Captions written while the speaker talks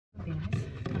Be nice.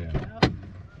 Yeah.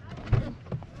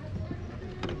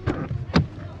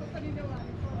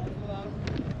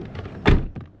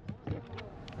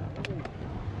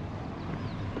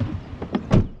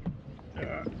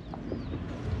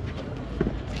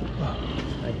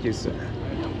 Thank you, sir. Can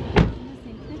I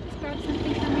just grab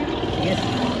something from you? Yes.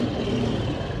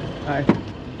 Hi.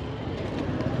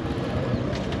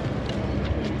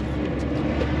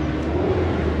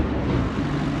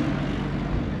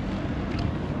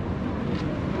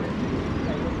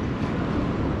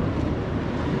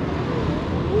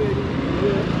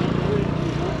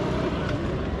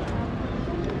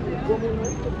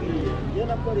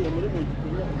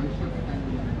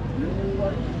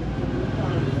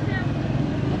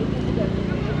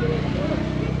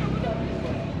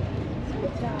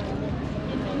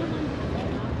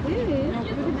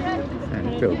 Man,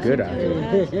 you feel good out here.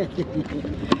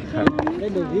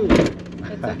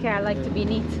 It's okay, I like to be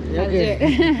neat. Okay.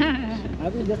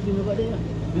 I'll do it.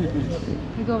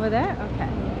 You go over there? Okay.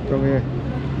 Come here.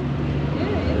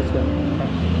 Let's go.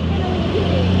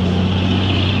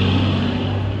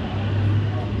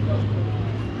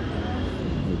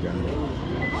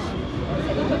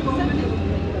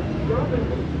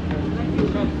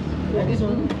 This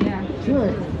one? Yeah. Sure.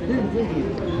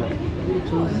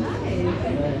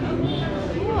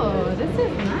 Oh, this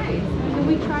is nice. Can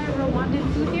we try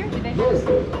Rwandan food here? Do they have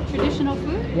traditional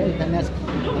food? Yeah, you can ask.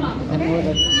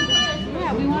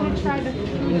 Yeah, we want to try the You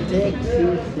food. take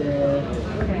this.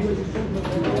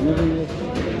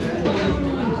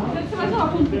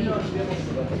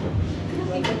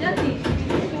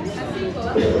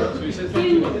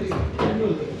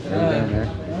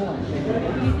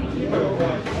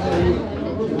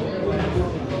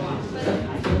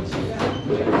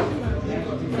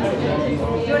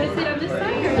 You want to sit on this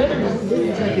side? Or?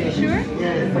 You sure?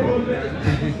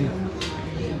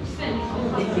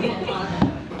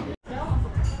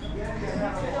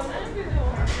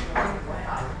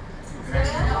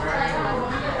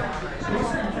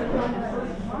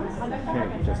 Okay,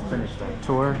 we just finished our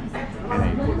tour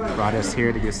and they brought us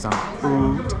here to get some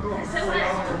food.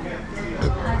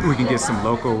 We can get some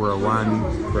local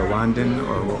Rwandan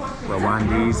or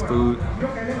Rwandese food.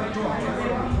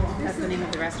 That's the name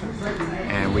of the restaurant.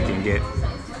 And we can get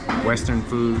Western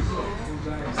food. So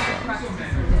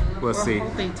we'll see. We're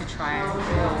hoping to try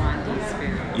Rwandese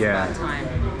food. Yeah. It's about time.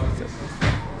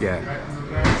 Yeah.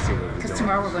 Let's see what we're Because doing.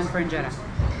 tomorrow we're going for injera.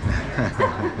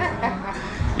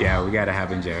 Yeah, we gotta have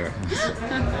injera.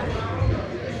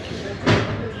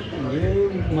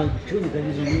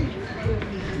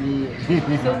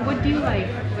 So what do you like?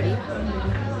 What do you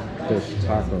Fish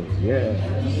tacos, yeah.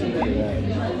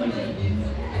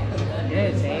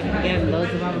 Good, babe. Again,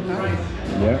 loads of avocados.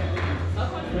 Yep.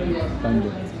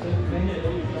 Thunder.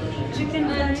 Chicken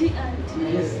curry.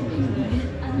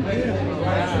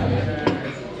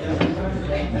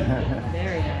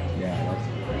 Very nice. Yeah.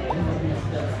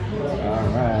 All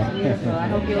right. Beautiful. I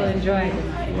hope you'll enjoy it.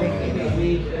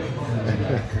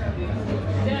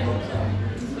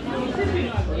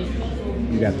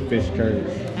 You got the fish curry.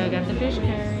 I got the fish curry.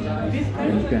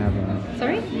 And you can have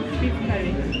Sorry?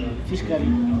 Fish curry.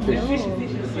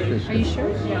 fish. Are you sure?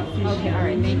 Yeah. Okay, all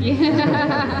right, thank you.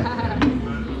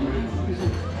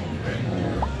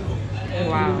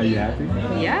 Wow. Are you happy?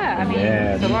 Yeah, I mean,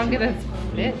 Yeah, so me long as it's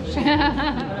fish.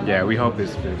 Yeah, we hope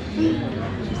it's fish.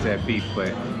 She said beef, but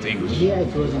it's English. Yeah,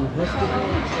 it was in hospital.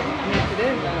 Yes, it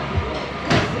is.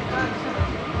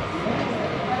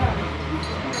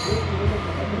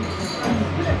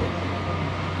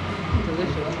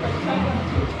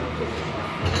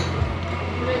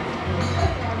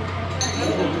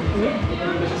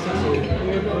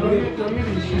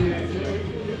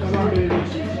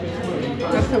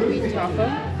 That's a wheat taco.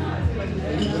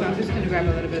 So I'm just going to grab a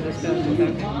little bit of this bill.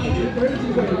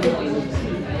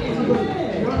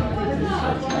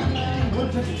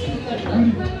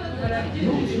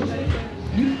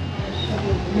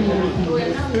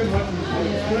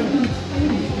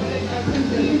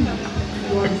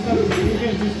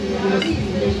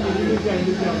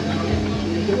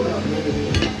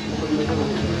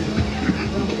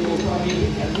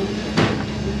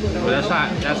 Well, that's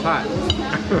hot. That's hot.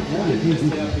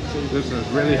 This is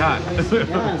really hot.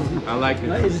 I like it.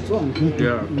 That is strong.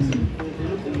 Yeah.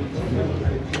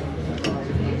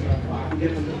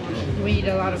 We eat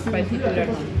a lot of spicy food at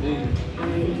home.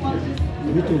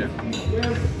 Me too.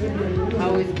 I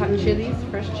always cut chilies,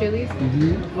 fresh chilies.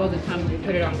 All the time we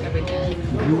put it on everything.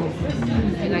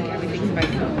 I like everything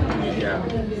spicy. Yeah.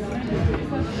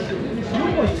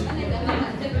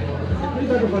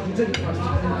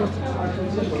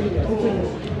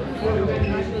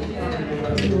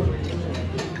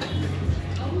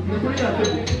 How's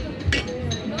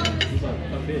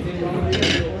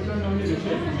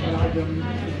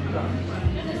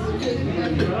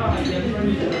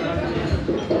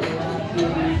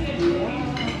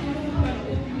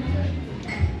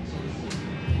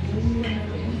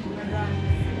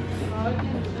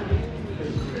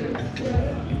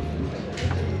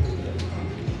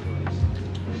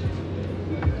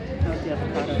the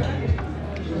avocado?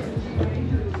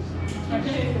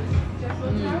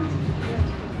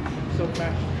 So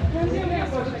fresh.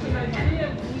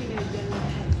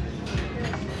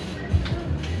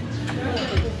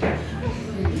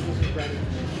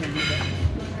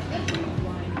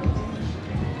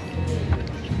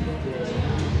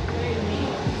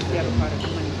 The avocado is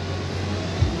money.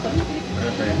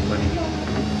 Everything's money.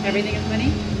 Everything is money?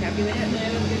 Happy with it?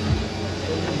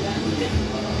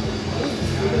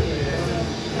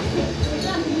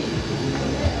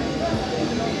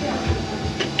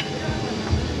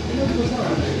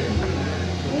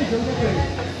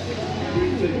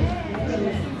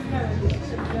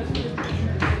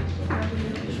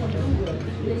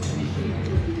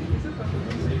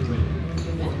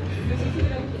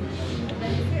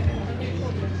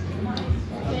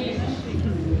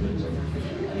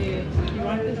 You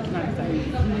want this? It's not exciting.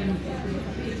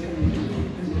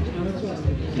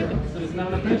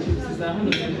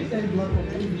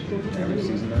 Haven't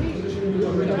seasoned that. I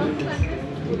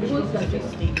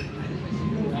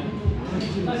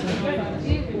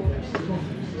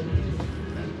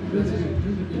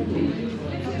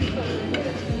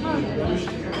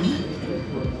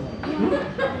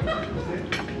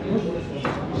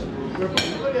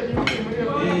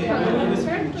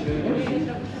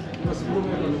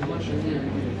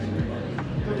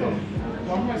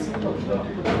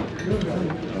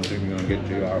don't think we're gonna get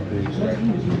to our food right.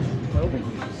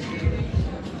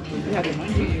 If you had the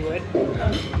money, you would.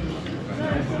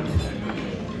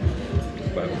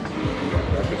 But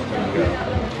breakfast time to go.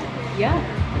 Yeah,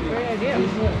 great idea.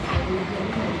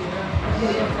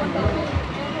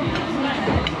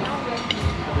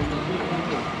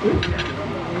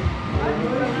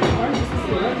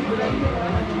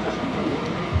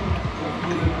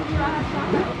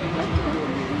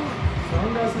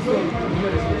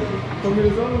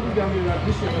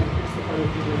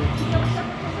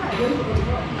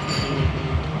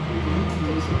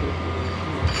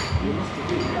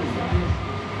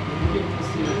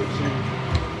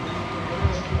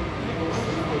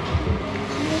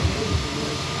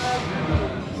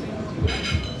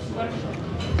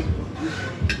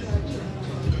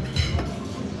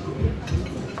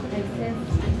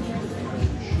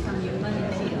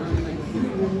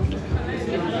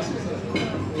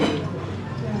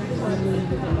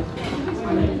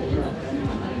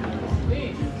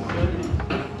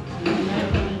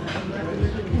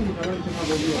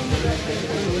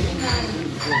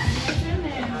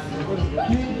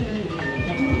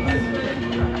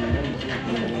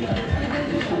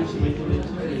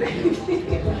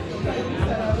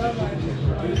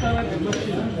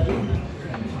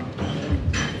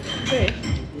 Fish.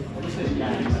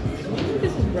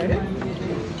 This is breaded.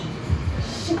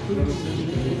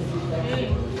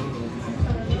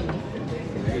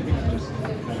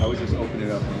 I would just open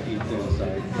it up and eat the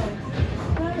inside.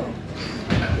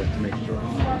 Just to make sure.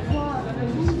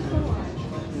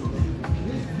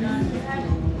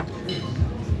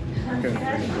 I can't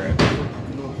taste bread.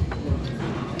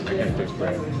 I can't taste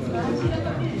bread.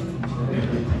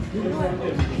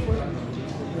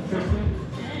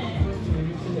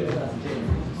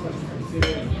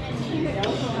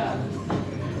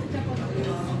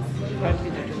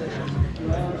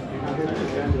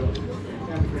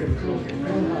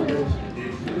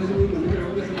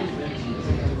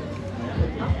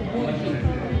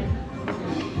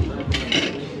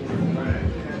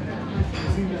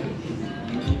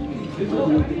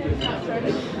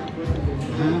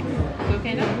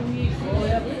 Okay now?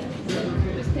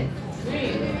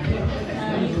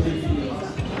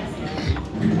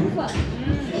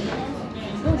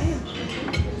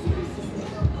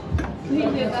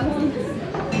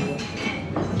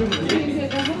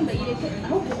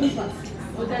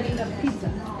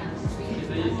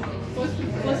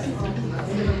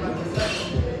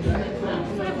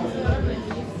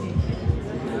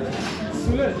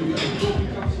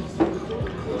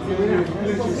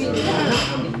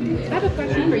 I have a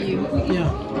question for you. Yeah.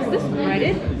 Is this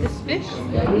breaded, this fish?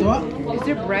 What? Is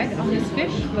there bread on this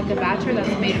fish? Like a batter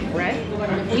that's made of bread?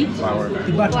 Wheat? Flour.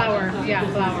 The butter. Flour,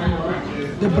 yeah, flour.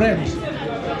 The bread.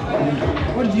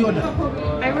 What did you order?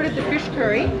 I ordered the fish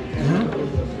curry.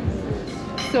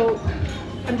 So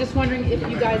I'm just wondering if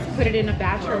you guys put it in a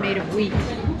batter made of wheat.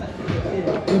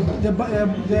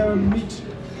 the meat.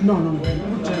 No.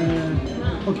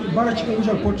 Put okay, butter chicken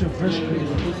usually put fresh cream.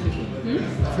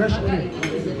 Fresh cream.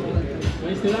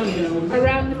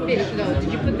 Around the fish though,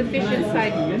 did you put the fish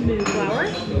inside flour?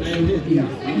 Yeah.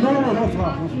 No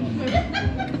flour.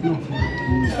 No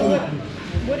flour.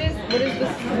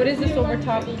 What is this over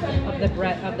top of the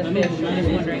bread of the fish? I'm just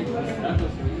wondering.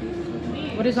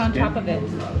 What is on top of it?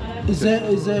 Is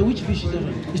which fish is it?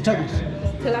 It's tacos.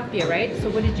 Tilapia, right? So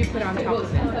what did you put on top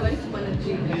of it? I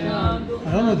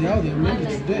don't know the how they made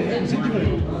it today. Is it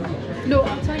different? No,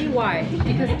 I'll tell you why.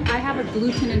 Because I have a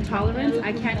gluten intolerance.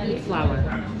 I can't eat flour.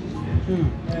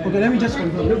 Okay, let me just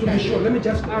confirm. Let me be sure. Let me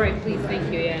just. All right, please,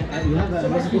 thank you. Yeah. You have a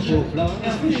recipe for flour?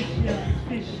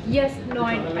 Yes, no,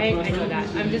 I know that.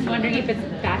 I'm just wondering if it's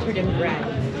battered in bread.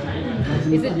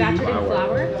 Is it battered in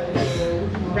flour?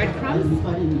 Breadcrumbs?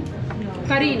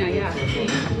 Farina, yeah.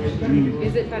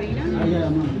 Is it farina?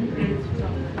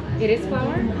 It is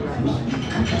flour?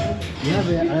 You have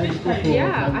a recipe for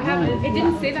Yeah, I have. It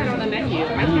didn't say that on the menu.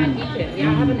 I can't eat it. Yeah,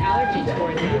 I have an allergy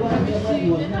towards it.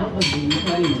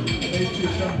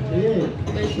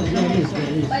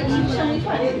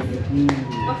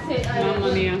 Mamma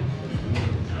mia.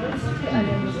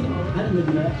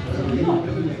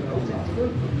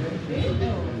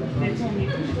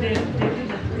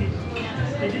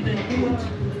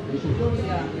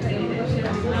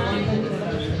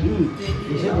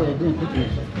 You said they didn't put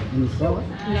it in the flour?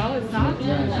 No, it's not? Okay,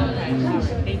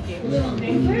 thank you.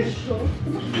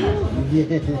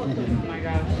 Yeah. Oh my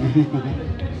gosh.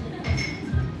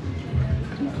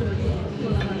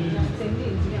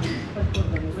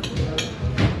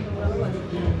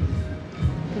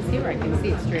 Because here I can see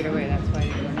it straight away, that's why I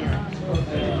didn't hear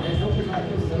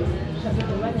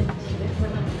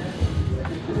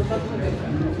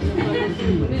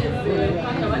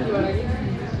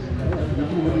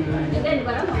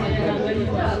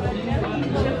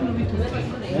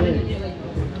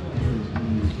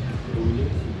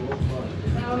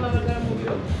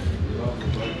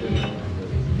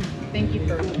Thank you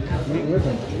for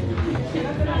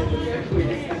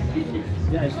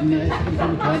Yeah, it's nice to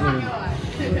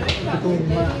have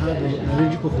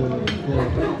allergic for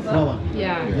flour.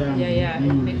 Yeah.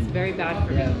 It's very bad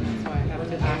for me. That's why I have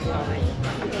to ask always.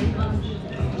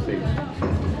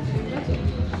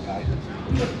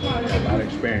 Bad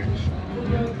experience.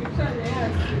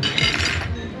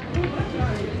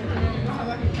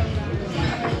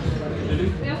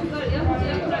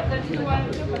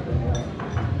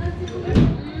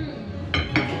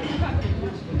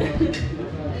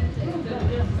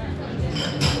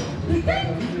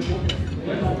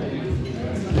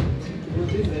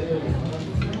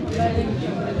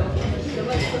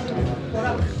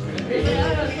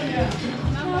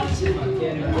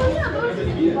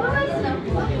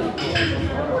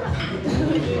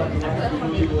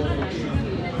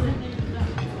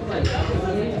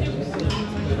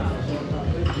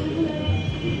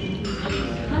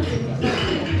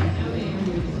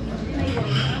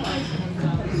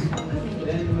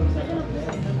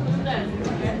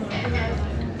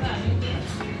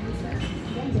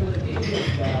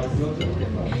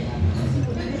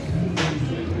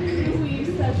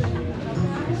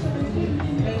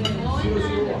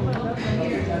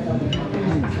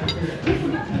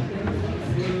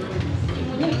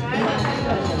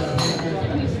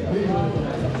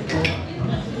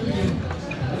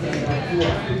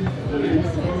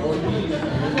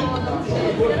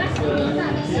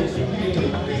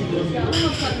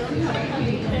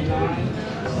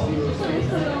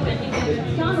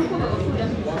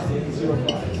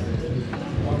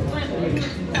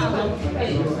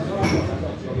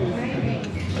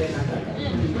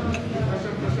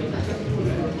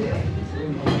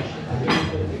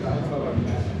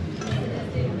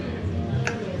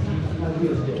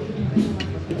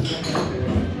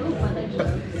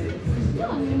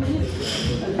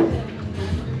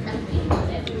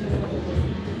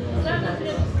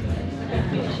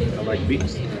 I like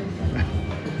beets. I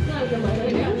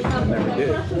never did.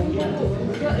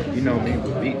 You know me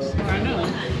with beets. I know.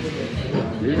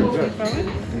 These are good.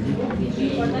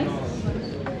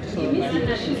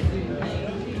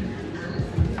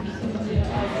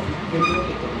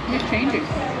 You're changing.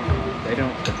 They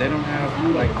don't have,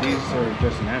 like, these are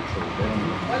just natural.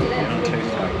 They don't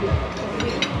taste like,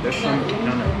 there's some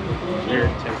kind of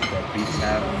weird taste that beets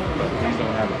have, but these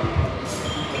don't have it.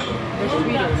 They're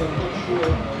sweeter.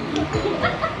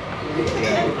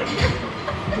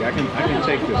 Yeah, I can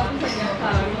take this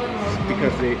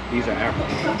because these are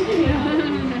African.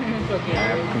 It's okay.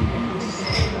 African beets.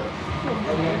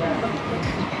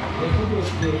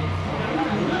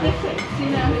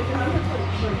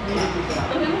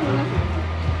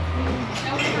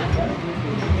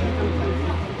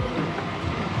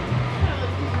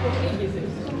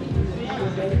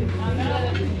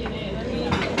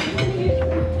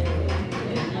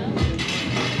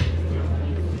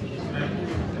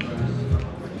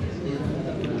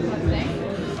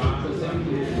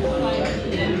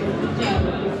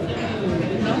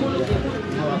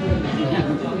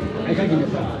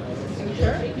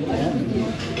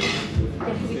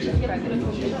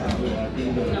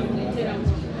 Nothing.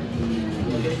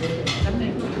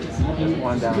 There's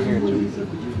one down here too.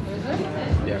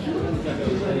 Yeah.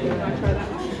 I'll try that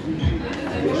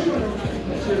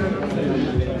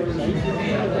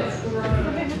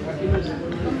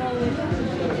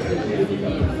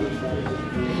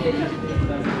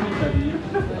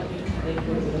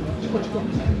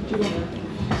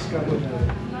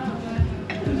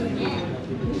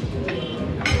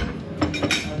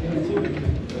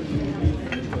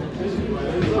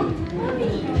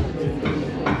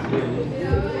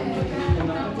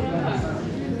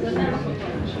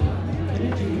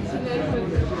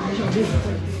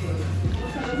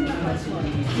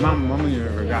Mama, you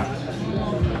forgot. I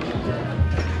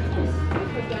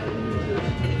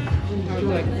was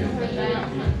like, I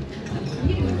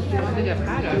think I've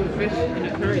had a fish in a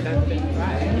curry that's been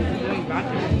fried. Doing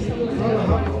batter.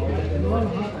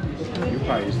 You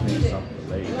probably just need something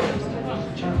later.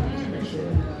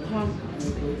 No,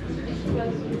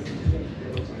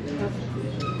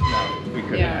 we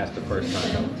couldn't Yeah. ask the first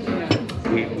time.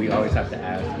 Yeah. We always have to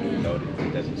ask, even though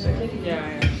it doesn't say it.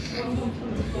 Yeah.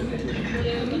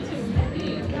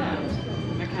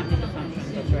 I can't make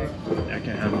assumptions, that's right. I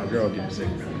can't have my girl get sick.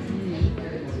 No,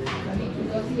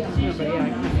 but yeah, I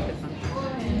can't make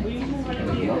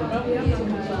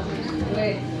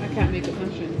assumptions. I can't make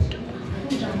assumptions.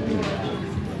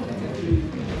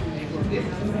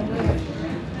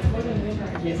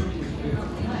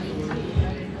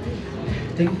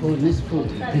 Thank you for this food.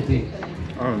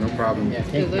 Oh, no problem. Yeah,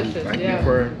 thank you. Delicious, Thank yeah. you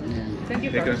for Thank you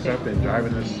for picking us up and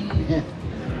driving us. Yeah.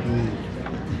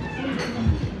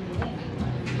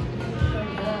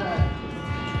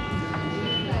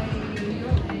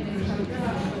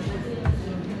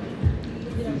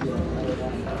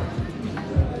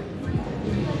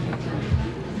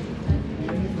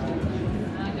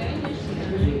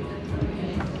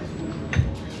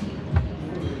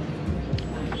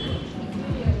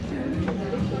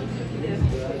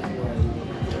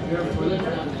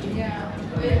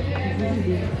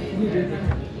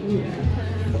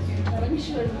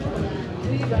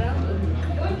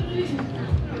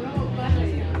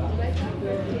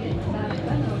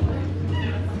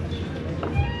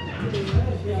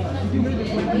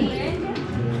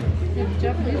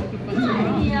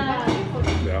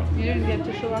 Yeah. You didn't get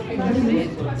to show off your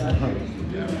face.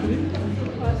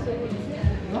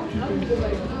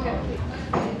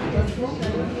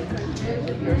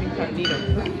 You're incognito.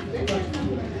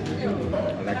 I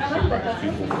like to surprise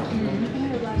people.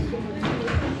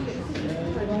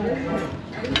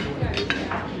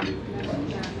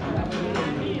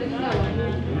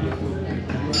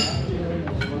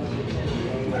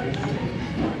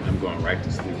 I'm going right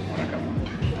to sleep when I come home.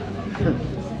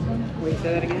 Wait, say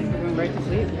that again? We're going right to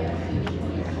sleep.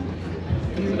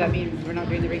 So that means we're not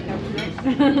doing the recap tonight?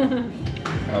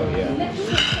 Oh yeah.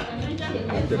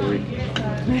 After the week.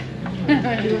 I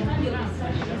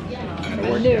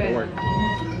knew it.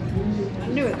 I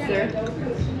knew it, sir.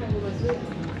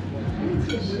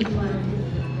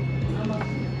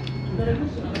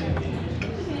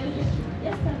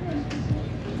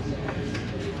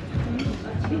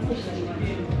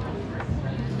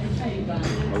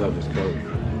 I love this curry.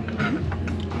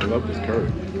 I love this curry.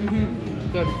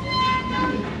 Good.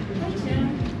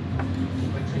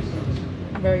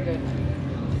 Very good.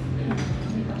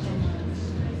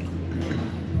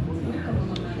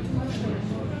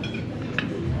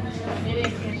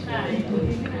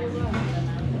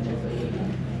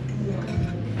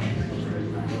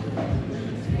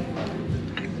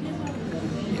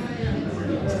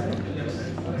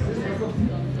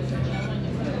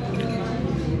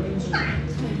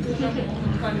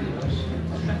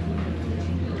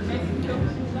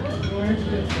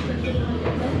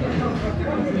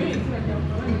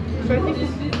 So I think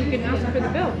we can ask for the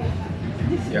bill.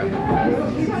 Yeah.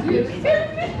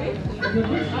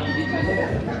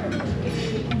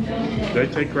 Do they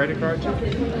take credit card too?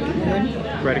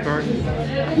 Credit card?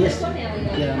 Yes.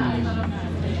 Yeah.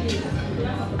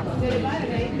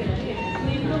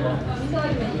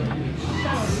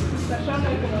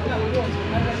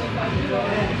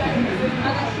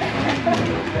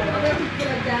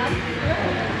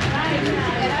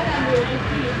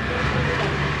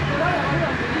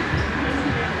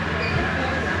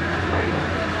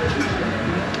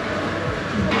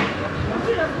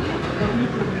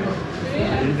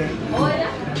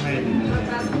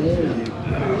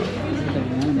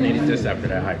 Needed this after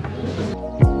that hike.